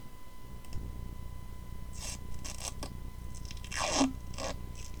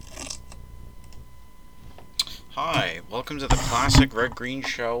welcome to the Classic Red Green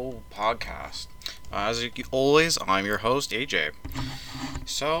Show podcast. As always, I'm your host, AJ.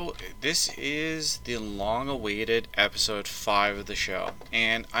 So, this is the long awaited episode 5 of the show,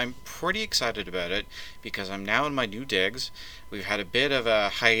 and I'm pretty excited about it because I'm now in my new digs. We've had a bit of a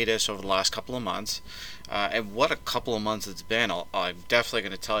hiatus over the last couple of months, and what a couple of months it's been, I'm definitely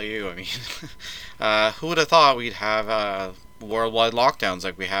going to tell you. I mean, who would have thought we'd have worldwide lockdowns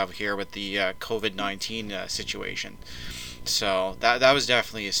like we have here with the COVID-19 situation? So that was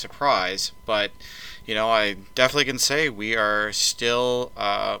definitely a surprise, but I definitely can say we are still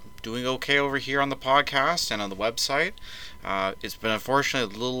doing okay over here on the podcast and on the website. It's been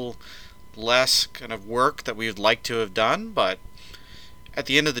unfortunately a little less kind of work that we'd like to have done, but at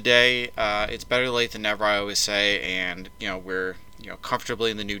the end of the day, it's better late than never, I always say, and we're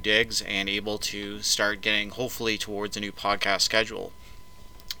comfortably in the new digs and able to start getting hopefully towards a new podcast schedule.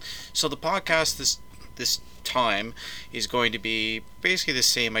 So the podcast this time is going to be basically the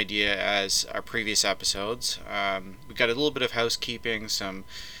same idea as our previous episodes. We've got a little bit of housekeeping, some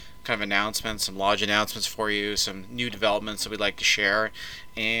kind of announcements, some lodge announcements for you, some new developments that we'd like to share,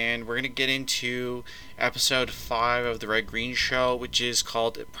 and we're going to get into episode 5 of the Red Green Show, which is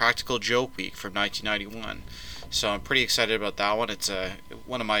called Practical Joke Week from 1991. So I'm pretty excited about that one. It's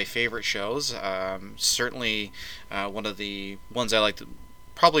one of my favorite shows. Certainly one of the ones I like to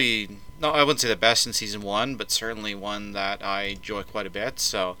probably, no, I wouldn't say the best in season 1, but certainly one that I enjoy quite a bit.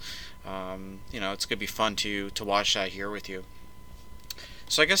 So, it's going to be fun to watch that here with you.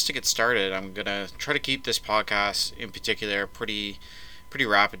 So I guess to get started, I'm going to try to keep this podcast in particular pretty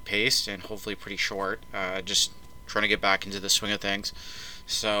rapid paced and hopefully pretty short. Just trying to get back into the swing of things.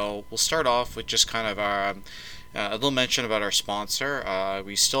 So we'll start off with just kind of a little mention about our sponsor.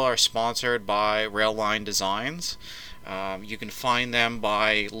 We still are sponsored by Railline Designs. You can find them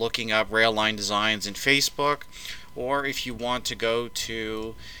by looking up Railline Designs in Facebook, or if you want to go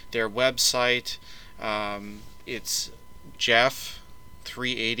to their website, it's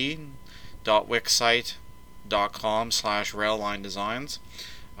jeff380.wixsite.com/Railline Designs.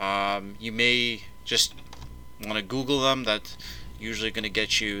 You may just want to Google them. That's usually going to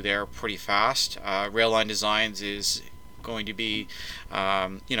get you there pretty fast. Railline Designs is going to be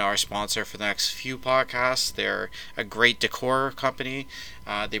our sponsor for the next few podcasts. They're a great decor company.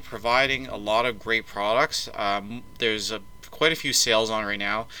 They're providing a lot of great products. There's quite a few sales on right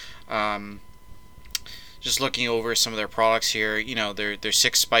now. Just looking over some of their products here, their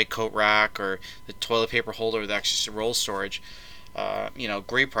 6-spike coat rack or the toilet paper holder with extra roll storage.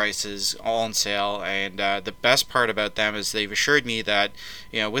 Great prices, all on sale, and the best part about them is they've assured me that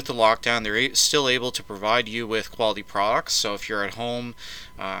with the lockdown they're still able to provide you with quality products. So if you're at home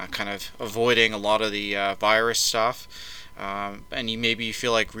kind of avoiding a lot of the virus stuff, and you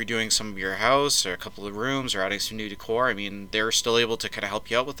feel like redoing some of your house or a couple of rooms or adding some new decor, I mean, they're still able to kind of help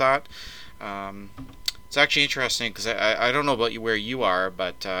you out with that. It's actually interesting because I don't know about where you are,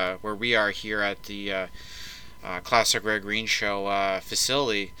 but where we are here at the Classic Red Green Show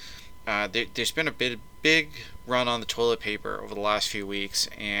facility, there's been a big run on the toilet paper over the last few weeks,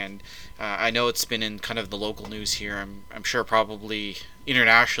 and I know it's been in kind of the local news here. I'm sure probably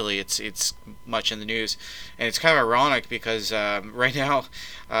internationally it's much in the news, and it's kind of ironic because right now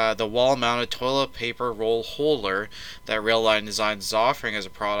the wall-mounted toilet paper roll holder that Railline Designs is offering as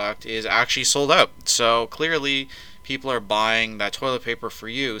a product is actually sold out. So clearly people are buying that toilet paper for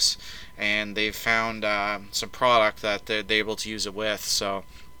use, and they've found some product that they're able to use it with. So,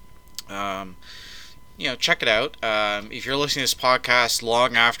 check it out. If you're listening to this podcast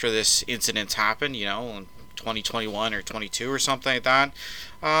long after this incident's happened, in 2021 or 22 or something like that,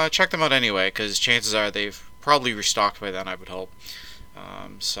 check them out anyway, because chances are they've probably restocked by then, I would hope.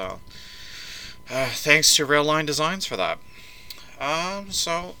 Thanks to Railline Designs for that.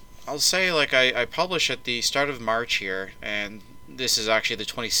 So I'll say, I publish at the start of March here, and this is actually the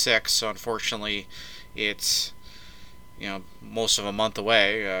 26th, so unfortunately it's most of a month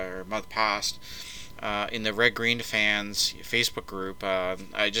away, or a month past. In the Red Green Fans Facebook group,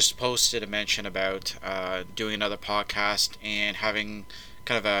 I just posted a mention about doing another podcast and having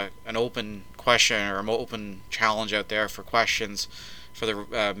kind of an open question or an open challenge out there for questions for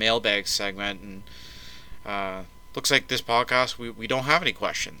the mailbag segment, and looks like this podcast we don't have any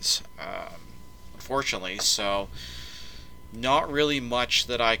questions, unfortunately, so not really much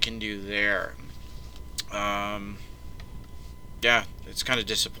that I can do there. It's kind of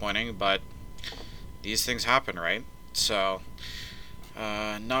disappointing, but these things happen, right? So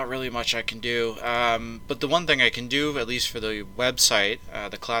not really much I can do. But the one thing I can do, at least for the website,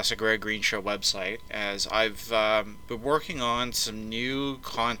 the Classic Red Green Show website, as I've been working on some new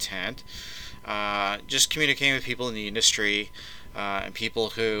content just communicating with people in the industry, and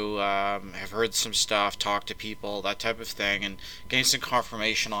people who have heard some stuff, talk to people, that type of thing, and getting some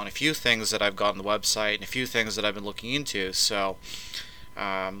confirmation on a few things that I've got on the website and a few things that I've been looking into. So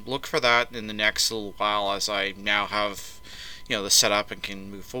look for that in the next little while as I now have the setup and can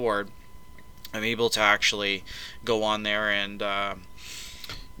move forward. I'm able to actually go on there and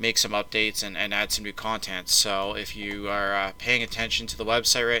make some updates and add some new content. So if you are paying attention to the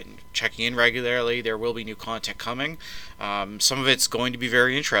website, right, and checking in regularly, there will be new content coming. Some of it's going to be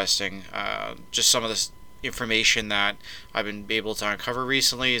very interesting. Just some of this information that I've been able to uncover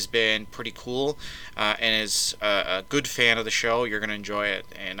recently has been pretty cool, and as a good fan of the show, you're going to enjoy it,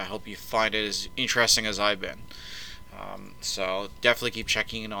 and I hope you find it as interesting as I've been. So definitely keep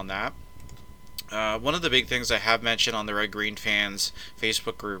checking in on that. One of the big things I have mentioned on the Red Green Fans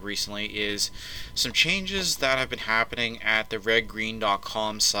Facebook group recently is some changes that have been happening at the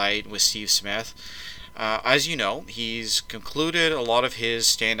redgreen.com site with Steve Smith. As you know, he's concluded a lot of his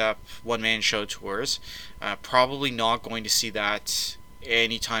stand-up one-man show tours. Probably not going to see that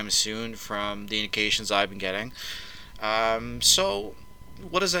anytime soon from the indications I've been getting. So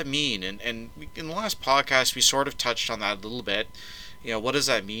what does that mean? And in the last podcast, we sort of touched on that a little bit. What does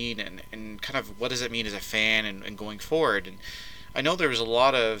that mean, and kind of what does it mean as a fan and going forward? And I know there was a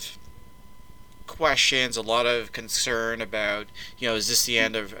lot of questions, a lot of concern about, is this the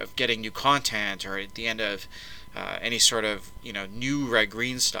end of getting new content, or at the end of any sort of, new Red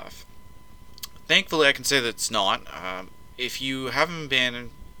Green stuff? Thankfully, I can say that it's not. If you haven't been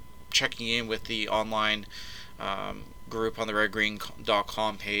checking in with the online group on the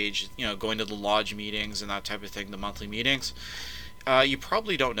redgreen.com page, going to the lodge meetings and that type of thing, the monthly meetings, you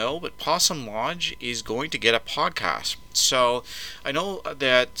probably don't know, but Possum Lodge is going to get a podcast. So I know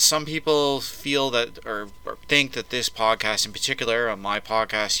that some people feel that or think that this podcast in particular, my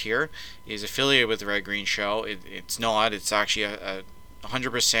podcast here, is affiliated with the Red Green Show. It's not. It's actually a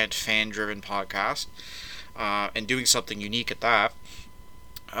 100% fan-driven podcast, and doing something unique at that.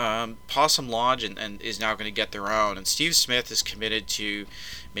 Possum Lodge and is now going to get their own, and Steve Smith is committed to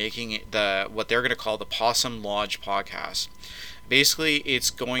making what they're going to call the Possum Lodge podcast. Basically, it's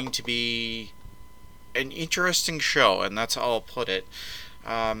going to be an interesting show, and that's how I'll put it.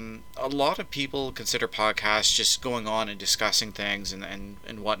 A lot of people consider podcasts just going on and discussing things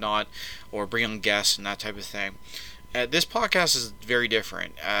and whatnot, or bringing guests and that type of thing. This podcast is very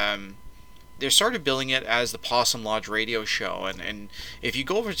different. They started billing it as the Possum Lodge radio show, and if you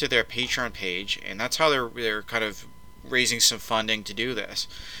go over to their Patreon page, and that's how they're kind of raising some funding to do this.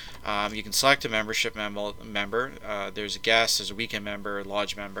 You can select a membership member. There's a guest, there's a weekend member, a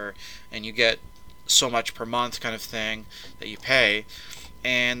lodge member, and you get so much per month kind of thing that you pay.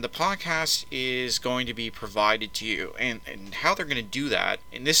 And the podcast is going to be provided to you. And how they're going to do that,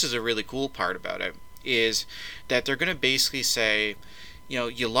 and this is a really cool part about it, is that they're going to basically say,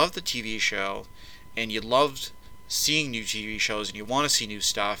 you love the TV show, and you loved seeing new TV shows and you want to see new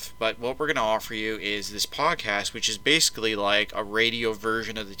stuff, but what we're going to offer you is this podcast, which is basically like a radio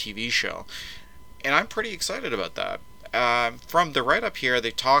version of the TV show. And I'm pretty excited about that. From the write-up here,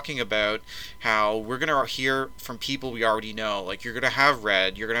 they're talking about how we're going to hear from people we already know. Like, you're going to have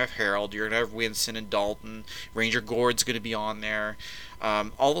Red, you're going to have Harold, you're going to have Winston and Dalton, Ranger Gord's going to be on there.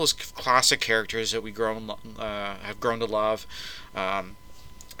 All those classic characters that we have grown to love.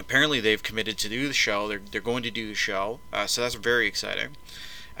 Apparently they've committed to do the show. They're going to do the show, so that's very exciting.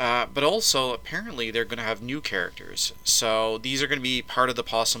 But also, apparently, they're going to have new characters. So these are going to be part of the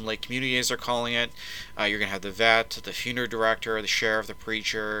Possum Lake community, as they're calling it. You're going to have the vet, the funeral director, the sheriff, the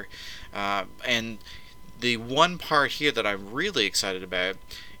preacher. And the one part here that I'm really excited about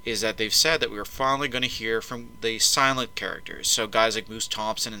is that they've said that we're finally going to hear from the silent characters. So guys like Moose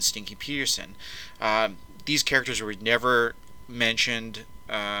Thompson and Stinky Peterson. These characters were never mentioned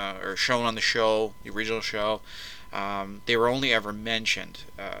or shown on the show, the original show. They were only ever mentioned.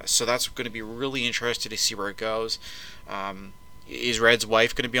 So that's going to be really interesting to see where it goes. Is Red's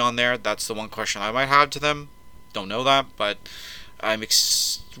wife going to be on there? That's the one question I might have to them. Don't know that, but I'm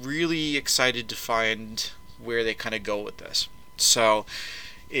really excited to find where they kind of go with this. So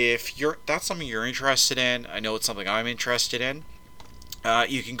if that's something you're interested in, I know it's something I'm interested in.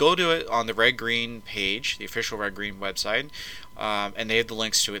 You can go to it on the Red Green page, the official Red Green website, and they have the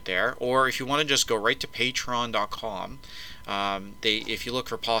links to it there. Or if you want to just go right to patreon.com, if you look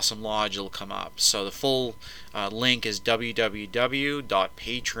for Possum Lodge, it'll come up. So the full link is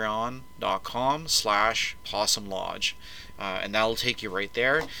www.patreon.com/Possum Lodge. And that'll take you right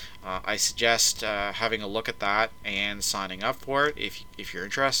there. I suggest having a look at that and signing up for it if you're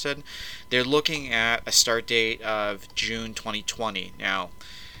interested. They're looking at a start date of June 2020. Now,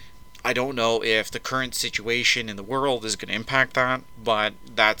 I don't know if the current situation in the world is going to impact that, but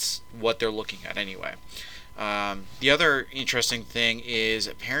that's what they're looking at anyway. The other interesting thing is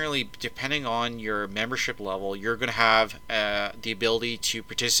apparently, depending on your membership level, you're going to have the ability to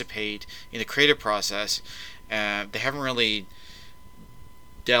participate in the creative process. They haven't really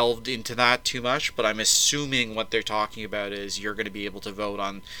delved into that too much, but I'm assuming what they're talking about is you're going to be able to vote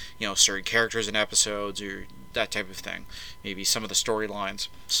on, certain characters in episodes or that type of thing, maybe some of the storylines.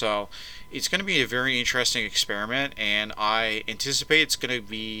 So it's going to be a very interesting experiment, and I anticipate it's going to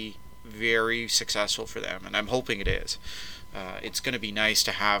be very successful for them, and I'm hoping it is. It's going to be nice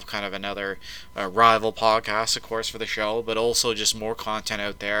to have kind of another rival podcast, of course, for the show, but also just more content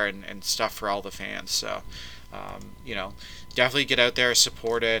out there and stuff for all the fans. So, definitely get out there,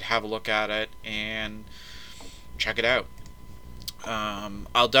 support it, have a look at it, and check it out.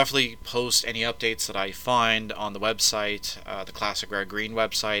 I'll definitely post any updates that I find on the website, the Classic Red Green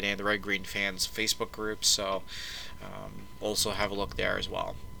website, and the Red Green Fans Facebook group, so also have a look there as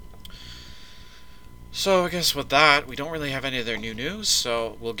well. So I guess with that, we don't really have any other new news,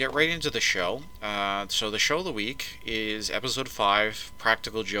 so we'll get right into the show. So the show of the week is Episode 5,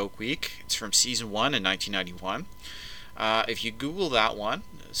 Practical Joke Week. It's from Season 1 in 1991. If you Google that one,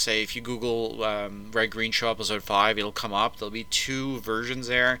 say if you Google Red Green Show Episode 5, it'll come up. There'll be 2 versions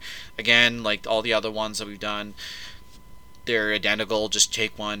there. Again, like all the other ones that we've done, they're identical. Just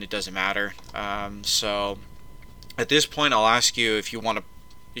take one, it doesn't matter. So at this point, I'll ask you if you want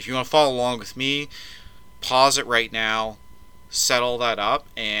to follow along with me. Pause it right now, set all that up,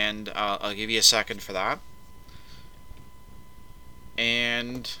 and I'll give you a second for that.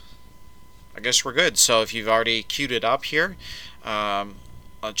 And I guess we're good. So if you've already queued it up here,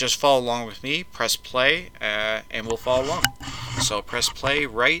 just follow along with me, press play, and we'll follow along. So press play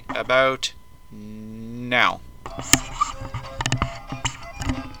right about now.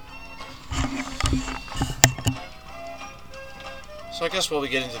 So I guess while we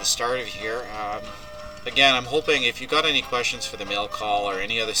get into the start of here, again, I'm hoping if you've got any questions for the mail call or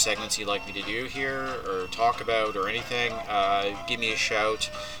any other segments you'd like me to do here or talk about or anything, give me a shout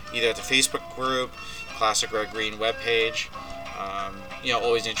either at the Facebook group, Classic Red Green webpage.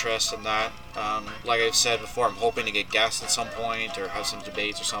 Always interested in that. Like I've said before, I'm hoping to get guests at some point or have some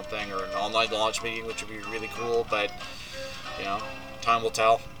debates or something, or an online launch meeting, which would be really cool, but, time will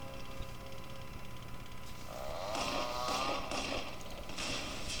tell.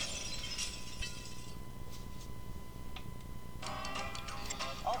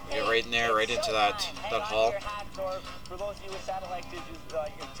 Get right in there, right into that hall.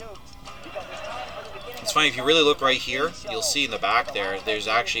 It's funny, if you really look right here, you'll see in the back there's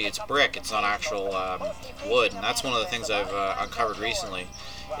actually, it's brick, it's not actual wood, and that's one of the things I've uncovered recently,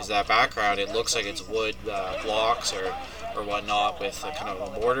 is that background, it looks like it's wood blocks or whatnot with kind of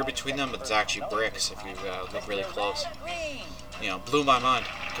a mortar between them, but it's actually bricks if you look really close. Blew my mind,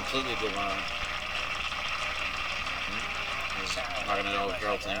 completely blew my mind. I'm not going to know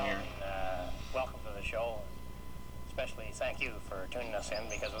Harold's name here. Welcome to the show. Especially thank you for tuning us in,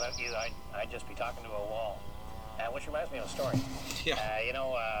 because without you, I'd just be talking to a wall. Which reminds me of a story. Yeah.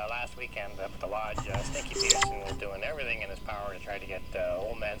 Last weekend up at the lodge, Stinky Peterson was doing everything in his power to try to get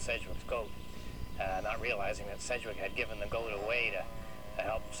old man Sedgwick's goat, not realizing that Sedgwick had given the goat away to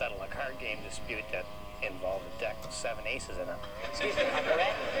help settle a card game dispute that involved a deck with 7 aces in it. Excuse me, I'm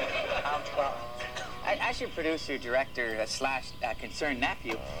correct? Well, as your producer, director, / concerned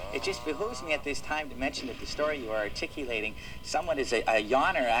nephew, it just behooves me at this time to mention that the story you are articulating somewhat is a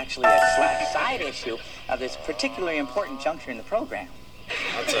yawner, actually a / side issue of this particularly important juncture in the program.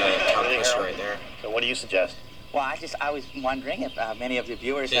 That's a tongue twister right there. So what do you suggest? Well, I was wondering if many of the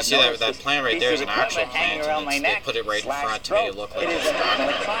viewers have see noticed that plant right there is an actual plant, and they put it right in front to make it look like it is it's an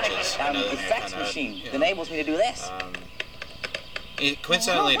electronic effects machine that enables me to do this.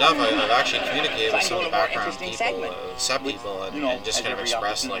 Coincidentally enough, I've actually communicated with some of the background people, sub people, and just kind of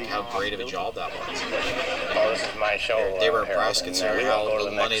expressed how great of a job that was. Well, this is my show. They were impressed considering how little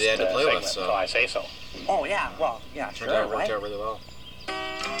money they had to play with. So I say so. Oh yeah, well yeah, sure. Worked out really well.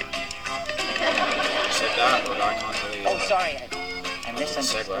 Just like that, we're back onto the. Oh, sorry, I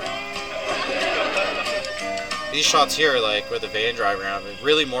misunderstood. These shots here, where the van drive around,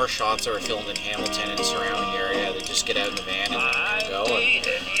 really more shots are filmed in Hamilton and surrounding area. They just get out in the van and go, and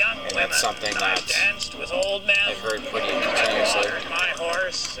that's something that I've heard pretty continuously. My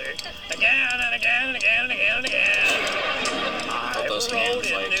horse again and again and again and again and again. I've those hands,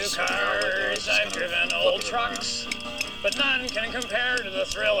 just cars, I've driven old trucks, but none can compare to the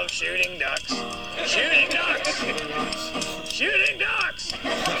thrill of shooting ducks. Shooting ducks! Shooting ducks!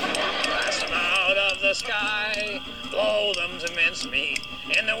 Blast them out of the sky, blow them to mincemeat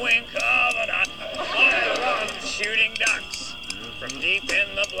in the wink of an eye. I love shooting ducks from deep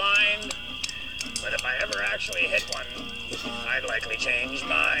in the blind, but if I ever actually hit one, I'd likely change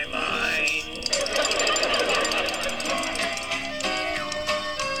my mind.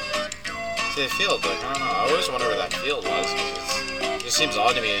 See, the field, like, I don't know. I always wonder where that field was, because it just seems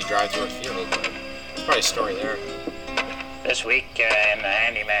odd to me to drive through a field, but there's probably a story there. This week in the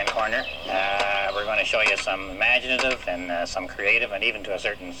Handyman Corner, we're going to show you some imaginative and some creative and even to a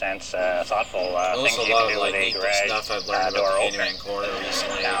certain sense thoughtful things Also, a you lot can of do like with a neat garage stuff I've learned door about the opener. Handyman Corner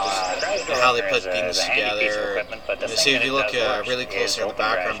recently. Now, Just garage door how they opener put is things a handy piece of together. equipment, but the You thing see, if that you it look does worst really is closely in the open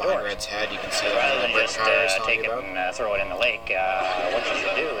garage background behind doors. Red's head, you can see Rather the than brick just car I was take talking it about. and throw it in the lake, what you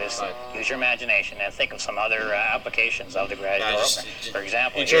should do is Right. use your imagination and think of some other applications of the garage Yeah, door just- opener. For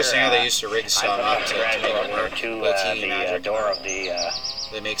example, Interesting here, how they used to rig I stuff put up the to garage make door it opener work. to Little teeny the magic. door of the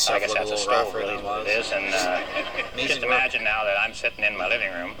They make I stuff guess look a that's a little stove, rougher really, than it what was. it is. And Amazing just work. imagine now that I'm sitting in my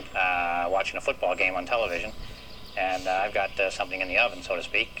living room watching a football game on television, and I've got something in the oven, so to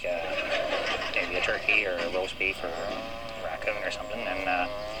speak, maybe a turkey or a roast beef or a raccoon or something, and I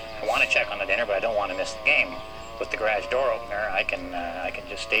want to check on the dinner, but I don't want to miss the game. With the garage door opener, I can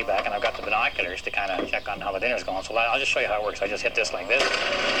just stay back, and I've got the binoculars to kind of check on how the dinner's going. So I'll just show you how it works. I just hit this like this,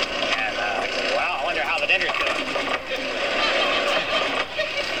 and well, I wonder how the dinner's doing.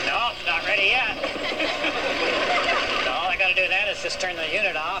 No, not ready yet. So all I got to do then is just turn the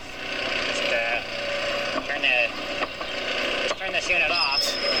unit off. Just turn this unit off.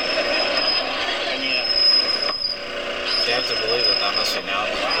 And You have to believe that must be now.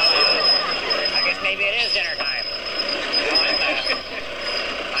 I guess maybe it is dinner time. Well,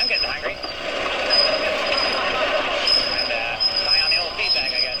 I'm getting hungry. And eye on the old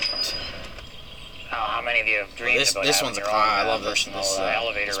feedback, I guess. How many of you have dreamed about This having one's a your car. I own love this. personal This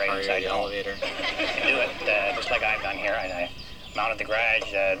elevator this right part inside of the your home? elevator. You can do it just like I've done here. I mounted the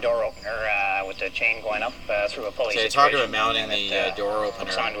garage door opener with the chain going up through a pulley. So you talked about situation, mounting and the it, door opener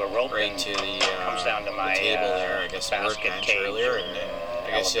hooks onto a rope right and to the comes down to my table there. I guess the basket workbench cage earlier, or and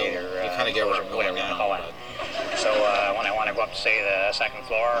I guess you elevator, kind of get where I'm whatever going you now. call it. but- So when I want to go up to, say, the second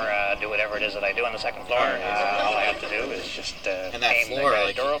floor, do whatever it is that I do on the second floor, all I have to do is just And that aim floor, the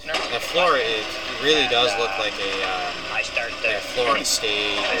like door opener. that floor, it really does look like I start a floor on a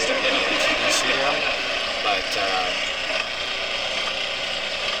stage or in a TV studio. But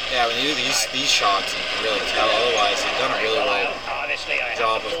yeah, when you do these shots, you can really tell. Otherwise, they've done a really well obviously I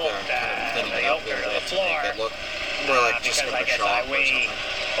job have of to pull kind of cleaning it the up opener there to the to floor. make it look more like just Because like I a guess shop I or weigh,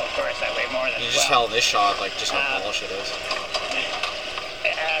 something. well, of course, I weigh more than You just 12. tell in this shot like just how polished it is.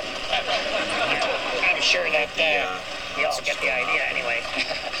 I'm sure that you all get the idea anyway.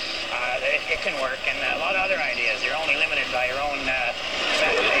 It can work, and a lot of other ideas. You're only limited by your own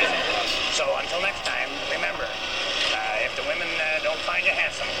imagination. So until next time, remember, if the women don't find you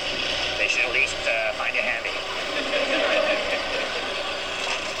handsome, they should at least find you handy.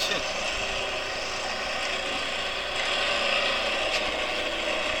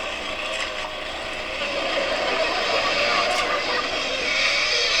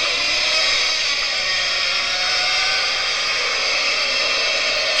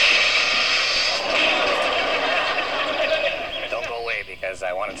 Don't go away, because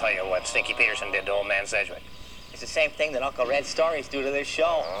I want to tell you what Stinky Peterson did to old man Sedgwick. It's the same thing that Uncle Red Stories do to their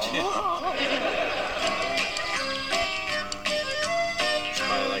show. It's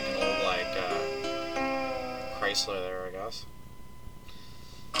probably like an old Chrysler there, I guess.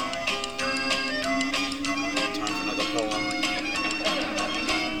 Time for another poem.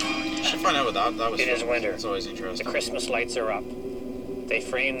 Should find out what that was. It is from. winter. It's always The interesting. Christmas lights are up. They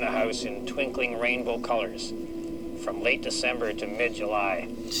frame the house in twinkling rainbow colors from late December to mid-July.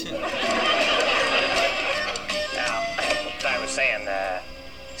 Now, I was saying,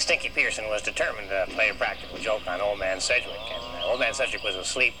 Stinky Pearson was determined to play a practical joke on Old Man Sedgwick, and Old Man Sedgwick was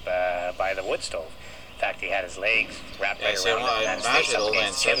asleep by the wood stove. In fact, he had his legs wrapped right Yeah, around so him I and his face imagine up Old Man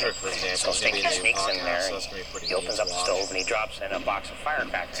against the chimney. Sedgwick, for example, So is gonna be Stinky the new sneaks in podcast, there, so that's gonna be pretty he opens neat up to the watch. stove, and he drops in a box of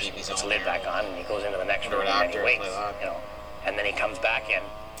firecrackers. See if he's Puts the on lid there. back on, and he goes into the next room, Favorite and then actor, he play waits, that. you know. And then he comes back in, and he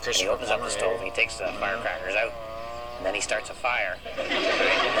Christopher opens up the Plummer, stove, eh? and he takes the firecrackers out, and then he starts a fire, and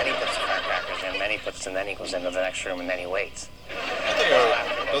then he puts the firecrackers in, and then he goes into the next room, and then he waits. I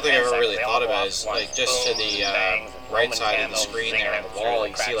don't think I ever really thought about it. Is like just to the right side of the screen there on the wall,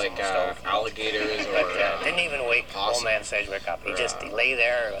 you see like alligators But or didn't even wake possum. Old Man Sedgwick up. He Or, just he lay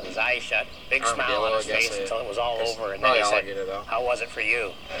there with his eyes shut, big smile armadillo, on his I guess, face until it was all guess over, and then he probably said, alligator, though. "How was it for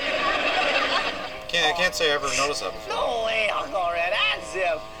you?" I can't say I ever noticed that before. No way, Uncle Red. As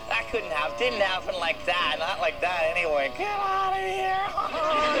if that didn't happen like that. Not like that anyway. Get out of here.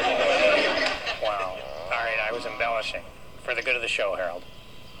 Wow. embellishing. For the good of the show, Harold.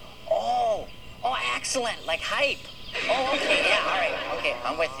 Oh, excellent. Like hype. Oh, okay, yeah, all right. Okay,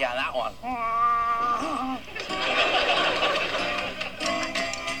 I'm with you on that one.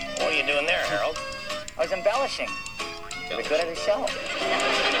 What are you doing there, Harold? I was embellishing. For the good of the show.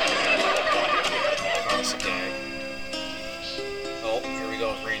 Classic gag. Oh, here we go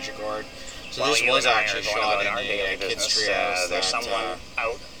with Ranger Gord. So While this you was and I actually are going shot about in our the daily kids' business, treehouse. there's someone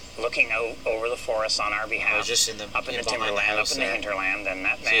looking out over the forest on our behalf. I was just in the up in the behind the timberland, house up in the there. hinterland, and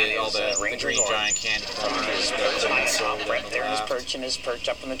that man See all is the Ranger green Gord. giant candy corn He's is high sold top, on right the there in his left. perch, in his perch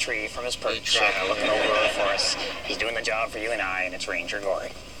up in the tree from his perch, track looking over the forest. He's doing the job for you and I, and it's Ranger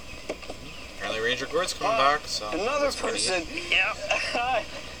Gord. Apparently Ranger Gord's coming back, so Another that's pretty person. Yeah.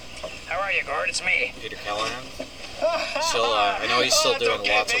 How are you, Gord? It's me. good. Peter Callahan. Still, I know he's still doing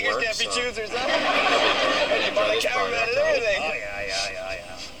lots of work, so choosers, huh? probably enjoy this project. I hope.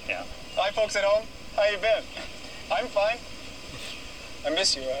 Oh, yeah. Hi, folks at home. How you been? I'm fine. I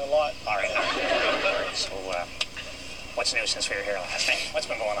miss you a lot. All right. So, what's new since we were here last night? What's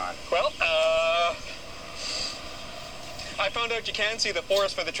been going on? Well, I found out you can see the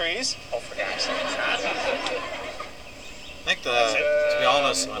forest for the trees. Oh, for God's sake. I think to be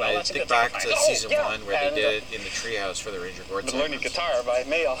honest, when I that's a think good back thing to to find. season yeah, 1 where they and, did it in the treehouse for the Ranger Gord I've been learning segments. guitar by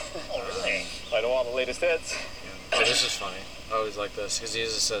mail. Oh, really? I know all the latest hits. Oh, this is funny. I always like this because he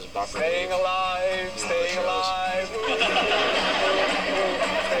just says bumper Staying leaf. alive, staying alive.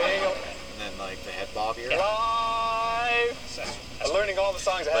 Staying And then like the head bob here. alive. I'm learning all the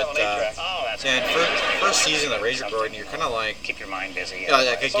songs I have on But, 8-track. Oh, that's And great. first season of Ranger Gordon, you're kind of like, Keep your mind busy.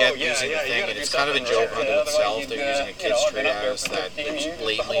 I could get Oh, yeah, using yeah, the you thing, gotta and do it's kind of a something joke right, unto otherwise itself. you'd, They're using a you kid's know, I've been up there treehouse for that 15 is years,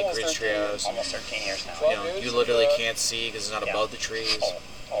 blatantly almost kids' 13 years. treehouse. Almost 13 years now. You know, you literally can't see because it's not Yeah. above the trees.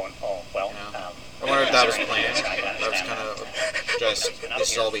 Well, Yeah. I wonder if that was sorry, planned. I That was understand kind that. of just, Been up this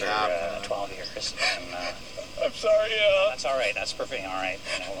is here all we for, have. 12 years. And, I'm sorry, that's all right. That's perfectly all right.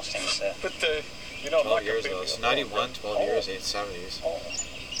 You know, those things. but you know, 12 years though. So 91, 12 years, 870s.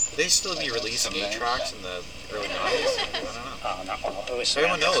 Would they still be releasing 8 tracks in the early 90s? I don't know. Not well, who is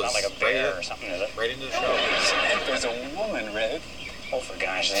Everyone Samantha? It's knows. not like a bear or something, is it? Right into the show. There's a woman, Red. Oh, for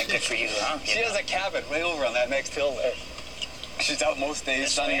gosh sake, good for you, huh? She has a cabin way over on that next hill there. She's out most days,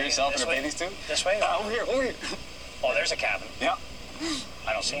 This sunning way, herself in this her way. bathing suit. This way? Over here, over here. Oh, there's a cabin. Yeah.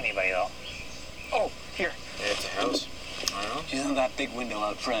 I don't see anybody, though. Oh, here. Yeah, it's a house. I don't know. She's in that big window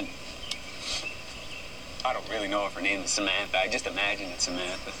out front. I don't really know if her name is Samantha. I just imagine it's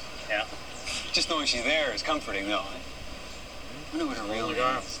Samantha. Yeah. Just knowing she's there is comforting, though. I wonder what her real Oh my name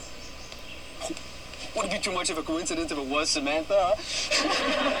God. is. Wouldn't be too much of a coincidence if it was Samantha.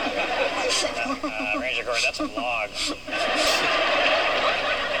 Ranger Gord, that's a log.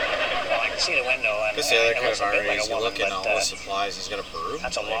 Well, I can see the window. And, Guess the other it kind looks of a bit irony like is a you woman, look in but, all the supplies, he's got a broom.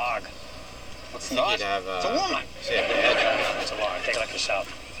 That's a Like, log. What's I think he'd have It's a woman. say a bed. That's a log. Take a look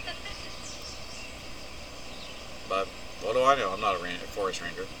yourself. But what do I know? I'm not a forest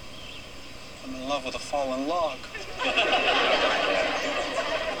ranger. I'm in love with a fallen log. We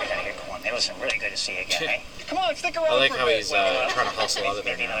gotta get going. It was really good to see you again, eh? Come on, stick around I like for how a bit. he's trying to hustle out of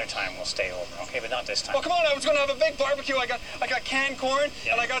there Maybe now. another time we'll stay over, okay? But not this time. Well, come on, I was going to have a big barbecue. I got canned corn,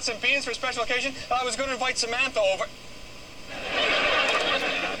 Yeah. and I got some beans for a special occasion. I was going to invite Samantha over.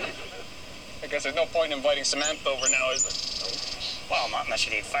 I guess there's no point in inviting Samantha over now, is there? Well, not unless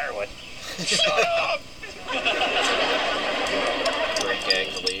you need firewood. Shut up! Great gag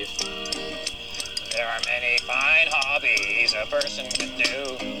to leave. There are many fine hobbies a person can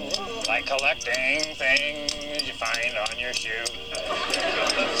do, like collecting things you find on your shoe,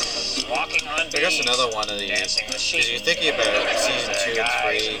 walking on I guess beach, another one of these, dancing with sheep. because you're thinking about season 2 and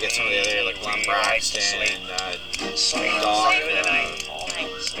 3, you get some of the other, like Glenn Braxton, Sleep Doc, through the night.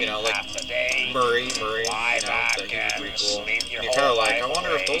 you know, like half the day. Murray, Lie you know, back that he was pretty and cool. sleep your And you're kind of whole like, I life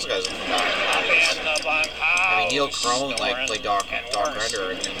wonder if those away. guys will come back. Up in the bunkhouse, I mean, Neil Crone, like Doc worse.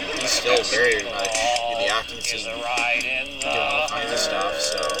 Render, I mean, he's still very much in the acting Is scene, a ride in doing all kinds of stuff,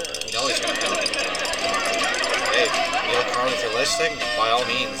 so you know he's around. Hey, Neil Crone, if you're listening, by all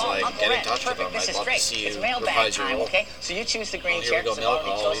means, like, Uncle get in Red, touch with perfect. him. This I'd is love great. to see It's you mailbag reprise your time, role. okay? So you choose the green Oh, here we chair, go, because I've already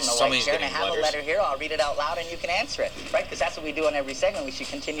milk. Oh, chosen the somebody's white chair, and I getting have a letters. letter here. I'll read it out loud, and you can answer it, right? Because that's what we do in every segment. We should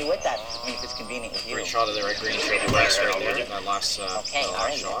continue with that. I mean, if it's convenient with you. Great shot of the red green shirt press right there. That last, Okay, all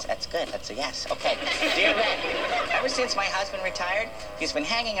right, shot. that's good. That's a yes. Okay. Dear Red, ever since my husband retired, he's been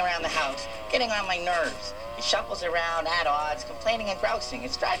hanging around the house, getting on my nerves. He shuffles around at odds, complaining and grousing.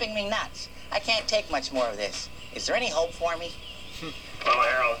 It's driving me nuts. I can't take much more of this. Is there any hope for me? Well,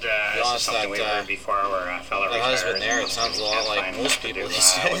 Harold, this is honest, something we heard before where a fella the retires. husband there, it sounds a lot like most people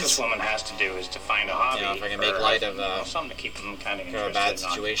these What days. this woman has to do is to find a hobby. If I can for make her light husband, of something to keep them kind of a interested. bad and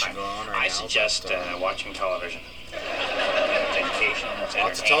situation occupied. going on right I now, suggest but, watching television. It's education, it's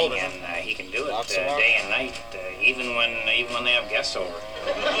Lots of entertaining, television. and he can do it Lots of day and night, even when they have guests over.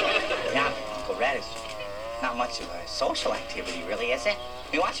 Yeah, Uncle Red is not much of a social activity, really, is it?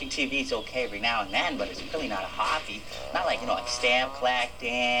 I mean, watching TV is okay every now and then, but it's really not a hobby. Not like, like stamp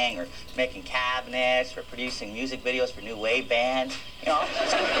collecting or making cabinets or producing music videos for new wave bands.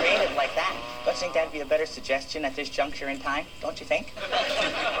 Something creative like that. Don't you think that'd be a better suggestion at this juncture in time? Don't you think?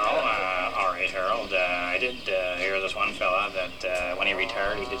 Well, all right, Harold. I did hear this one fella that when he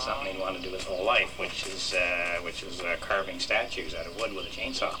retired, he did something he wanted to do his whole life, which is carving statues out of wood with a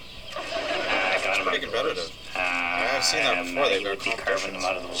chainsaw. Got him pretty competitive. I've seen that before. They've got carving them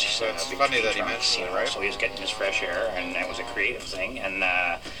out of those. So it's funny that he mentioned it, right? So he was getting his fresh air, and it was a creative thing. And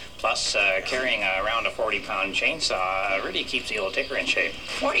plus, carrying around a 40-pound chainsaw really keeps the old ticker in shape.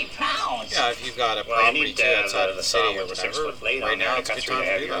 40 pounds? Yeah, if you've got a Well, property you need too outside of the city or with the 6 whatever, foot blade right on now there it's to a cut good through time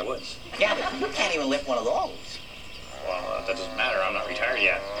the to do heavier that. woods. Yeah, but you can't even lift one of those. Well, that doesn't matter. I'm not retired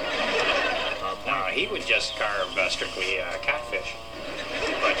yet. No, he would just carve strictly catfish.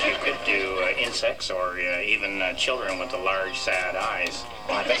 But you could do insects or even children with the large, sad eyes.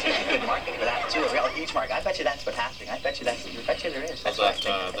 Well, I bet you there's a good market for that, too. A real huge market. I bet you that's what's happening. I bet you there is. That's what I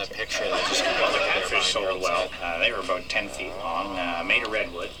think. That picture that just came Well, out the there catfish behind sold your well. head. They were about 10 feet long, made of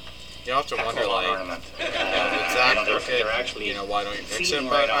redwood. You have to wonder, Full-on like, ornament. it's that they're perfect, actually why don't you fix it? feeding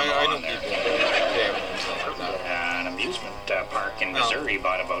But right on the I know lawn there. people who have homes like that. An amusement park in Missouri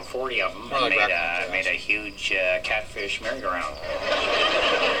bought about 40 of them More and like made a huge catfish merry-go-round.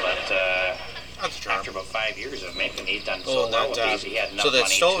 But That's a charm. after about 5 years of making, he'd done Oh, so well with that, these, he had enough so that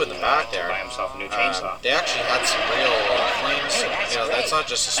money stove to, in the back to there, buy himself a new chainsaw. they actually had some real flames. Hey, that's That's great. not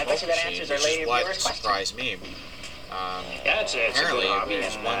just a I bet smoke you that machine, answers which our is lady what viewer's question. surprised me. Yeah, it's a Apparently, good hobby,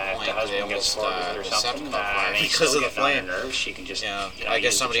 there's and one if point the husband they gets almost, bored with it or set something, them on fire and he's because still of the getting on her flame. nerves, she can just, I guess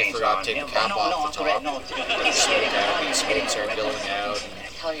use somebody the forgot to chainsaw take on the him. cap off the Uncle Red, top. no. Smoke out, and smoke started billowing out.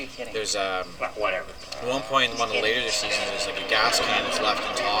 Tell you kidding. There's Well, whatever. at one point in one of the later this season, there's like a gas can that's left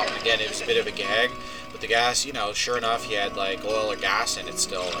on top. And again, it was a bit of a gag, but the gas, sure enough, he had like oil or gas in it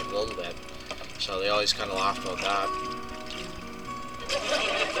still, like a little bit. So they always kind of laughed about that.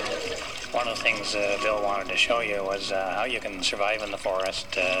 One of the things Bill wanted to show you was how you can survive in the forest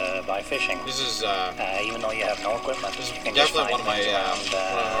by fishing. This is Even though you have no equipment, you can just definitely find one of my things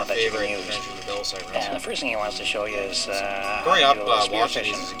around that you favorite can use. Adventures of Bill segments. And the first thing he wants to show you is Growing how up, to do spear watching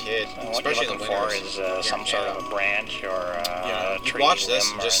fishing. these as a kid, What you're especially in looking the for winters, is some sort of a branch or a you tree watch this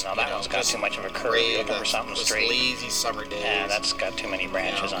limb, and just, or no, that one's got just too much of a curve. crave You're looking for that- something those straight. lazy summer days. And that's got too many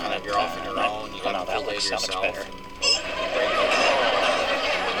branches on kind it. of you're off on your own. You no, got the that full day looks to so much yourself. better.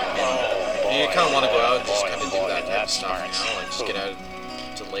 You kind of want to go out and just kind of do boy, that type of that's stuff, smart. like just get out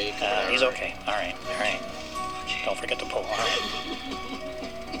to the lake or whatever. He's okay. All right. Don't forget to pull.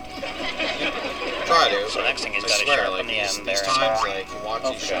 Try to. So next thing he's I got to swear, sharpen like, the these end there. times, like, you watch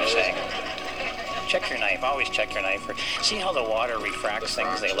Oh, these for God's shows. sake. Check your knife. Always check your knife. See how the water refracts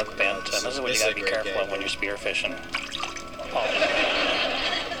things? They look bent. And this is what you got to be careful of when you're spear fishing.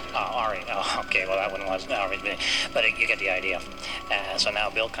 Oh, all right. Oh, okay. Well, that one was all right, but you get the idea. So now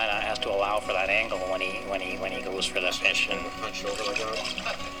Bill kind of has to allow for that angle when he goes for the fish, and Punch it over like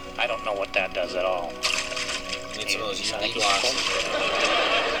that. I don't know what that does at all. Need some of those I think UV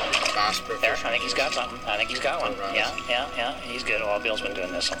glasses. Bass Pro There, I fishing. think he's got something. I think he's got one. Alright. Yeah. He's good. Well, Bill's been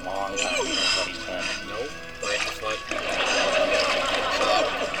doing this a long time. He knows what he's doing. Nope. Right in the foot.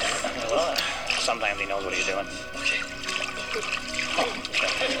 Well, sometimes he knows what he's doing.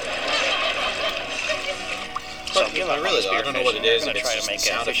 So But give up really, on though, I don't know what it is. We're If going it's to try to just make a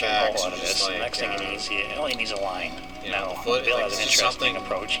sound fishing effects pole or out of just this. The like, next thing he only needs a line. Yeah, Now, foot, Bill like, has an it's just interesting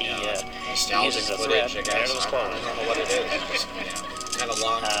something, approach. He nostalgic uses a footage, thread I guess. to his I clothes. don't know what it is. It's just, kind of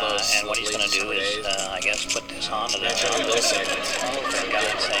long for those And what he's going to do is, I guess, put this onto the Adventure of Bill segments. Oh, for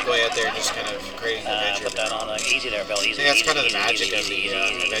God's sake. Go out there and just kind of creating an adventure. Put that on. Easy there, Bill. Easy. I think that's easy, kind of the easy, magic easy, of the easy,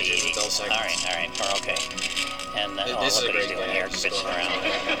 easy, Adventures easy. of Bill segments. All right. We're okay. And This is a look what he's great doing gag. here. Just Fits going around.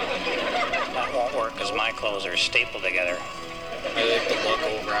 That won't work because my clothes are stapled together. I like the look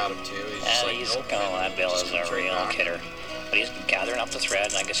over at him too. He's just like, nope. That Bill is Just a comes right real back. kidder. But he's gathering up the thread,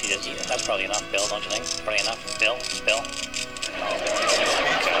 and I guess that's probably enough, Bill, don't you think? Probably enough, Bill?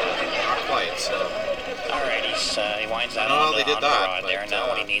 Not quite, so. All right, he winds that No, onto, they did onto the that, rod there. but, Now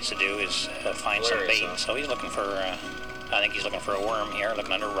what he needs to do is find some hilarious, bait. though. So he's looking for, I think he's looking for a worm here,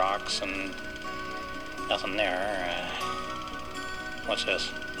 looking under rocks, and nothing there. What's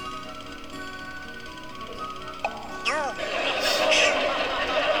this? Oh,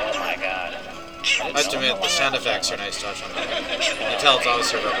 I have to admit, the sound effects are nice touch on it. You can tell it's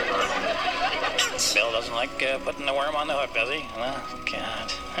obviously a rubber worm. Bill doesn't like putting the worm on the hook, does he? Oh,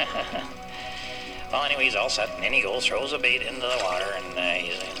 God. Well, anyway, he's all set, and in he goes, throws a bait into the water, and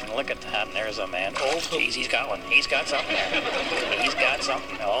look at that, and there's a man. Oh, geez, he's got one. He's got something there. He's got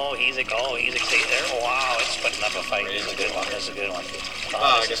something. Oh, he's excited there. Wow, it's putting up a fight. This is a good one.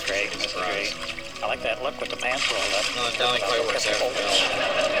 Oh, this is great. I like that look with the pants rolled up. No, it definitely quite works out for Bill.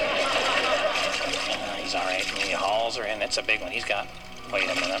 He's all right, and he hauls her in. It's a big one. He's got, wait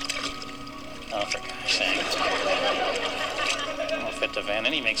a minute. Oh, for gosh sake. I'll fit the van,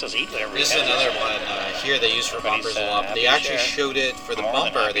 and he makes us eat whatever This is another one here they use for bumpers a lot. But they actually showed it for the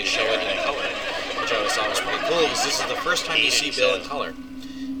bumper. They show it in color, which I always thought was pretty cool because this is the first time you see Bill in color.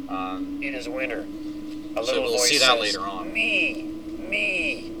 It is winter. So we'll see that later on.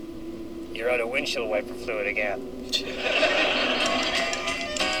 Me. You're out of windshield wiper fluid again.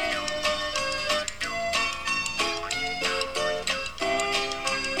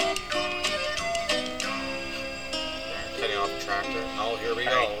 Oh, here we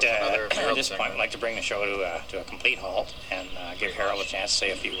go. At this point, I'd like to bring the show to a complete halt and give Harold a chance to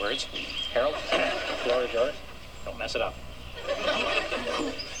say a few words. Harold, the floor is yours. Don't mess it up.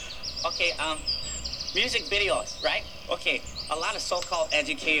 Okay, music videos, right? Okay, a lot of so-called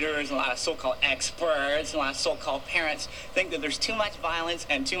educators, a lot of so-called experts, a lot of so-called parents think that there's too much violence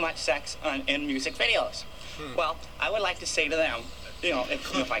and too much sex in music videos. Well, I would like to say to them,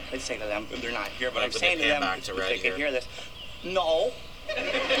 if I could say to them, they're not here, but I'm saying to them, if they could hear this, no.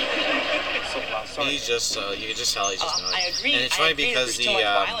 He's just, you can just tell he's just not. I agree. And it's funny because the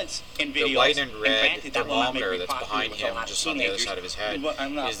white and red thermometer that's behind him, just on the other side of his head,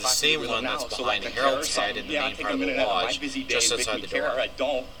 is the same one that's behind Harold's head in the main part of the lodge, just outside the door. I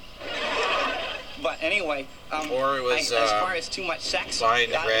don't. But anyway, or it was, as far as too much sex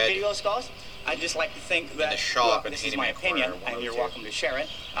behind red videos goes, I just like to think that, in the shop this is my opinion, and you're welcome to share it,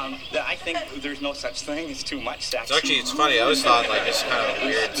 that I think there's no such thing as too much sex. It's funny, I always thought like it's kind of a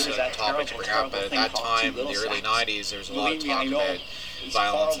weird topic to bring up, but at that time, in the early 90s, there was a lot of talk about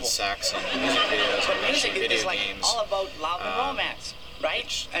violence and sex and music videos and music video is like games. all about love and romance,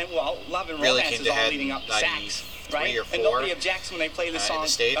 right? And well, love and really romance is all leading up to sex, right? or 4, and nobody objects when they play the song, in the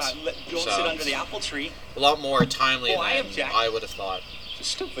States. Don't Sit Under the Apple Tree. A lot more timely than I would have thought. It's a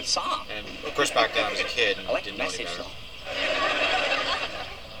stupid song. And of course back then I was a kid and didn't know any better.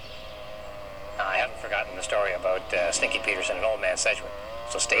 I haven't forgotten the story about Stinky Peterson and Old Man Sedgwick.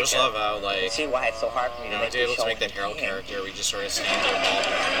 So stay tuned. I just love how, like, see why it's so hard for me to make able to make that Harold character. We just sort of stand there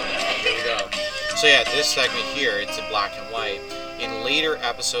and here we go. So yeah, this segment here, it's in black and white. In later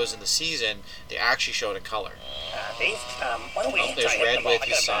episodes in the season, they actually showed in color. Dave, why don't we there's try Red with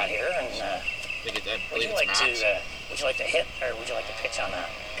his son. Here and, would you like to hit or would you like to pitch on that?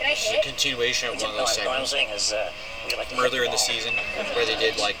 Can I hit? It's a continuation of one of those segments. What I'm saying is, would you like to Earlier in the season, where they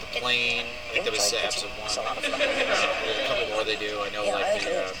did like the plane. I think that was episode 1. There's a couple more they do. I know, like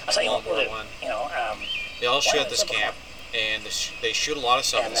the lawnmower one. They all shoot at this camp, and they shoot a lot of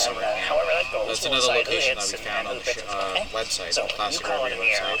stuff in the summer camp. That's another location that we found on the website, the Classic Rugby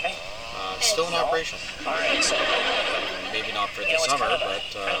website. Still in operation. Maybe not for the summer, but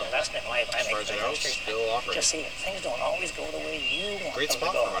as far as I know, still operating. Just see, things don't always go the way you want Great them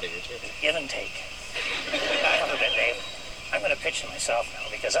spot to go. from out of here, too. Give and take. I have a bit, Dave. I'm going to pitch to myself now,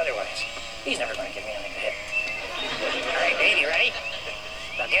 because otherwise, he's never going to give me anything to hit. All right, Dave, you ready?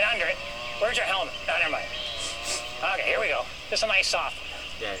 Now get under it. Where's your helmet? No, never mind. Okay, here we go. Just a nice soft one.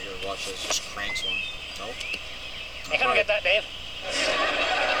 Yeah, here, watch this. Just cranks one. Nope. You couldn't get that, Dave?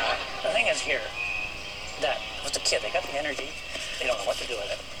 The thing is here, that with the kid, they got the energy, they don't know what to do with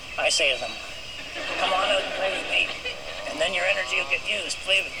it. I say to them, come on out and play with me, and then your energy will get used.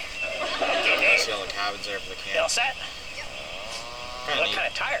 Play with me. Okay, Dave. See all the cabins there for the camp. You all set? You look Neat. kind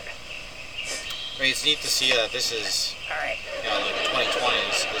of tired. I mean, it's neat to see that this is, All right. like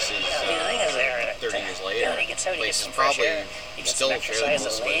 2020s. This is The thing is there, 30 years later. He gets out, he gets Place is some fresh probably air, he gets still some fairly exercise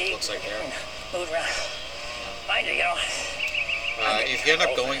close of to the what it leg, looks like there. move around. Mind you, If you end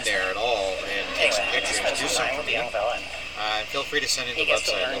up going there at all and take some anyway, pictures, spend do some time something with for the me. young fella. Feel free to send it to He the gets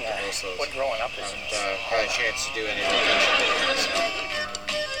to website. learn I'd love to post those. what growing up is. And had a chance to do any location videos.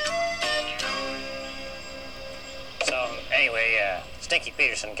 So anyway, Stinky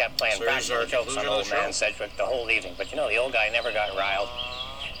Peterson kept playing So here's our practical jokes on conclusion of Old the Man show. Sedgwick the whole evening. But the old guy never got riled.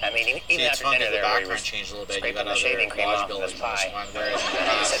 I mean, See, even it's after funny, dinner the there, where he background was changed a little bit. You scraping got the shaving other cream lodge off of buildings his in this pie. one, whereas in the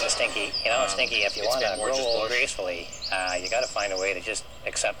He said past, to Stinky, Stinky, if you it's want been to more grow just old bush. gracefully, you got to find a way to just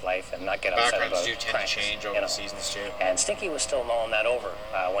accept life and not get upset backgrounds about do tend to pranks, change over the seasons too. And Stinky was still mulling that over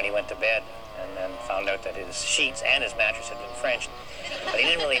when he went to bed. and then found out that his sheets and his mattress had been Frenched. But he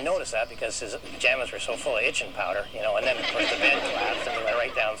didn't really notice that because his pajamas were so full of itching powder, and then of course the bed collapsed and he went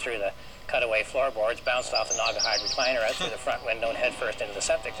right down through the cutaway floorboards, bounced off the Naugahyde recliner out through the front window and head first into the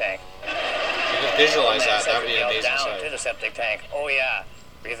septic tank. You could visualize that. That would be an amazing down sight. to the septic tank. Oh yeah,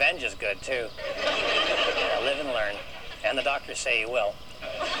 revenge is good too. Live and learn, and the doctors say you will.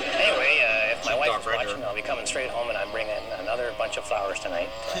 Anyway, if my wife is watching, I'll be coming straight home and I'm bringing another bunch of flowers tonight.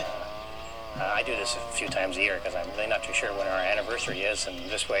 I do this a few times a year because I'm really not too sure when our anniversary is, and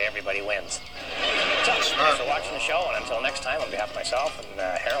this way everybody wins. So, thanks for watching the show, and until next time, on behalf of myself and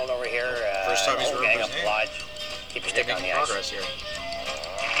Harold over here, First time he's whole gang up the lodge, keep your stick on the ice. Progress here.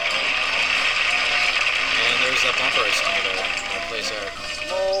 And there's that bumper I saw there. That plays out.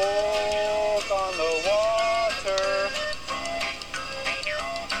 Smoke on the water.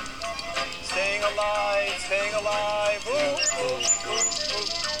 Staying alive, staying alive. Ooh, ooh, ooh,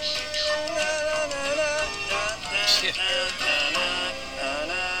 ooh. Na, na, na, na,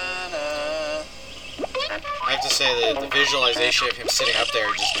 I have to say that the visualization of him sitting up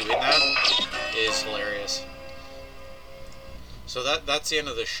there just doing that is hilarious. So that's the end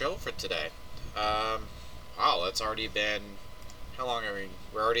of the show for today. Wow, that's already been, how long are we?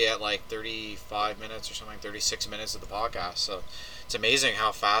 We're already at like 35 minutes or something, 36 minutes of the podcast. So it's amazing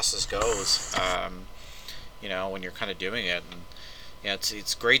how fast this goes, when you're kind of doing it. And yeah,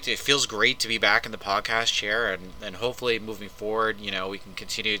 it's great. It feels great to be back in the podcast chair, and hopefully moving forward, we can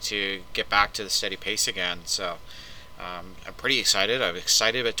continue to get back to the steady pace again. So I'm pretty excited. I'm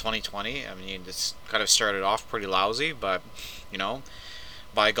excited about 2020. I mean, it's kind of started off pretty lousy, but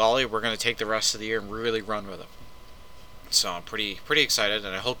by golly, we're going to take the rest of the year and really run with it. So I'm pretty excited,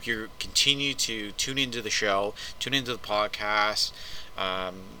 and I hope you continue to tune into the show, tune into the podcast,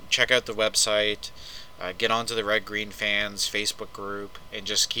 check out the website. Get onto the Red Green Fans Facebook group and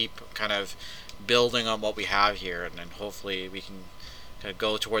just keep kind of building on what we have here, and then hopefully we can kind of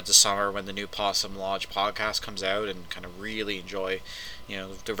go towards the summer when the new Possum Lodge podcast comes out and kind of really enjoy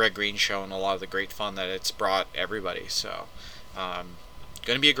the Red Green show and a lot of the great fun that it's brought everybody. So going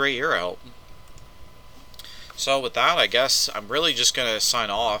to be a great year, I hope. So with that, I guess I'm really just going to sign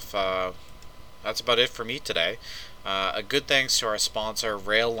off. That's about it for me today. A good thanks to our sponsor,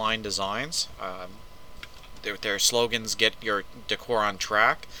 Rail Line Designs. Their slogans, get your decor on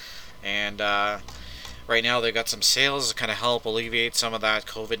track, and right now they've got some sales to kind of help alleviate some of that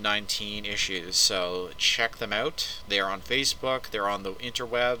COVID-19 issues, so check them out. They're on Facebook, they're on the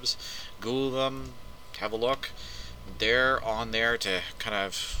interwebs, Google them, have a look. They're on there to kind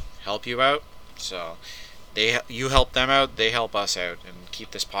of help you out, so you help them out, they help us out, and keep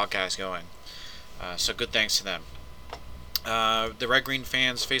this podcast going. So good thanks to them. The Red Green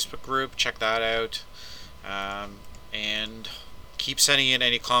Fans Facebook group, check that out. And keep sending in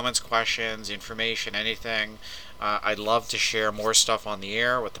any comments, questions, information, anything. I'd love to share more stuff on the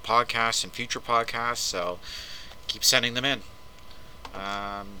air with the podcast and future podcasts, so keep sending them in.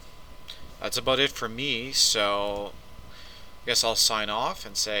 That's about it for me, so I guess I'll sign off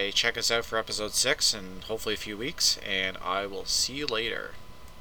and say check us out for episode 6 in hopefully a few weeks, and I will see you later.